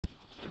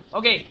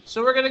Okay,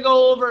 so we're going to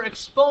go over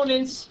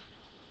exponents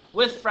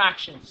with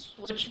fractions,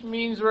 which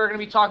means we're going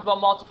to be talking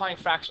about multiplying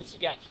fractions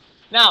again.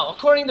 Now,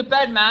 according to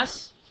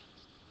BEDMAS,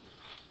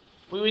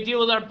 we would deal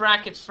with our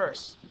brackets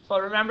first.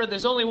 But remember,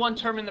 there's only one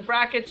term in the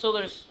bracket, so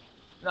there's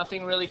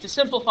nothing really to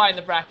simplify in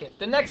the bracket.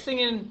 The next thing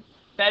in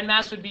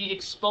BEDMAS would be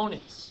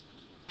exponents.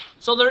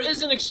 So there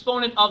is an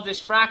exponent of this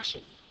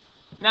fraction.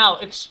 Now,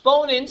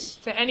 exponents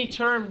to any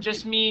term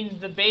just mean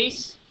the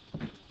base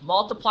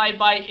multiplied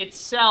by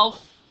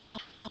itself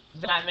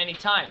that many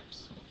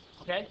times.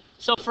 Okay?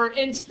 So for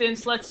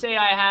instance, let's say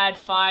I had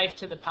 5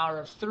 to the power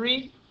of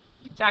 3.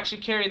 To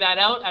actually carry that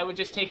out, I would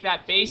just take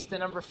that base, the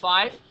number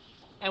 5,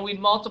 and we'd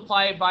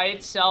multiply it by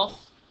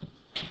itself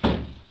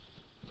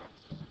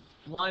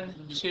 1,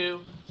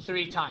 2,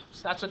 3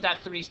 times. That's what that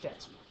 3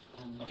 stands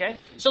for. Okay?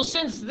 So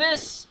since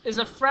this is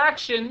a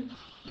fraction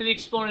to the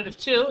exponent of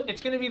 2,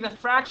 it's going to be the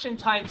fraction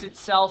times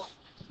itself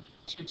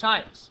 2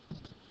 times.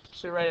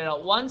 So we write it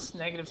out once,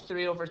 negative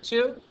 3 over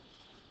 2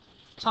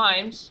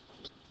 times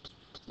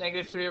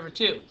negative 3 over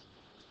 2.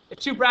 If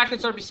two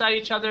brackets are beside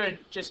each other, it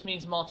just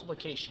means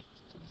multiplication.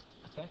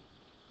 Okay?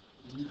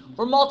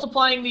 We're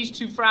multiplying these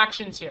two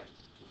fractions here.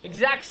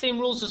 Exact same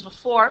rules as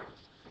before.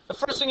 The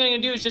first thing I'm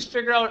going to do is just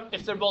figure out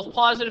if they're both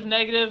positive,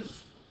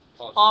 negative,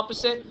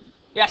 opposite.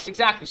 Yes,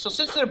 exactly. So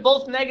since they're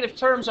both negative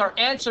terms, our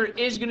answer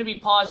is going to be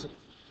positive.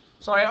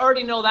 So I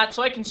already know that,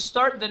 so I can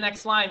start the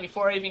next line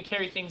before I even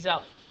carry things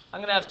out. I'm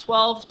going to have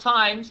 12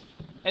 times,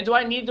 and do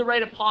I need to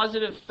write a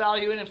positive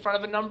value in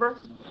front of a number?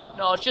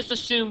 No, it's just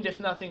assumed if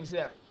nothing's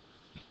there.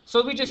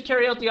 So we just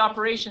carry out the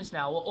operations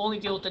now. We'll only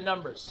deal with the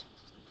numbers.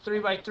 3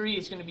 by 3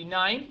 is going to be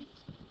 9.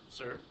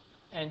 Sir.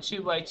 And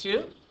 2 by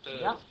 2.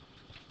 Yeah.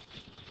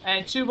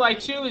 And 2 by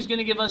 2 is going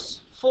to give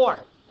us 4.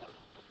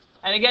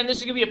 And again, this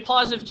is going to be a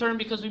positive term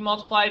because we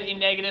multiplied a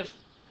negative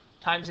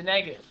times a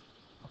negative.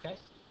 Okay?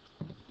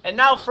 And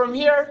now from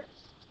here,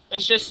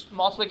 it's just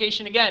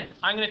multiplication again.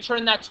 I'm going to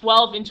turn that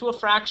 12 into a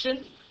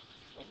fraction.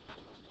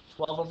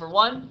 12 over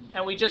 1.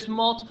 And we just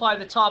multiply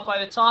the top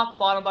by the top,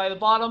 bottom by the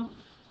bottom.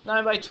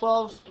 9 by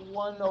 12,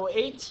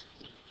 108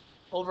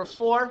 over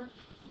 4.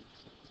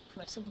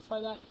 Can I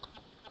simplify that?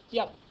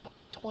 Yep,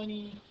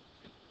 27,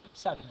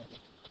 I think.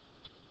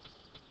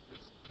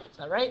 Is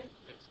that right?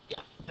 Yeah,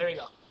 there you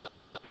go.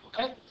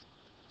 Okay?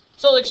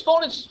 So the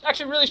exponent's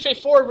actually really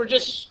straightforward. We're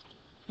just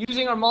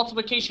using our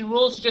multiplication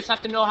rules. You just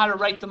have to know how to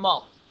write them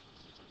all.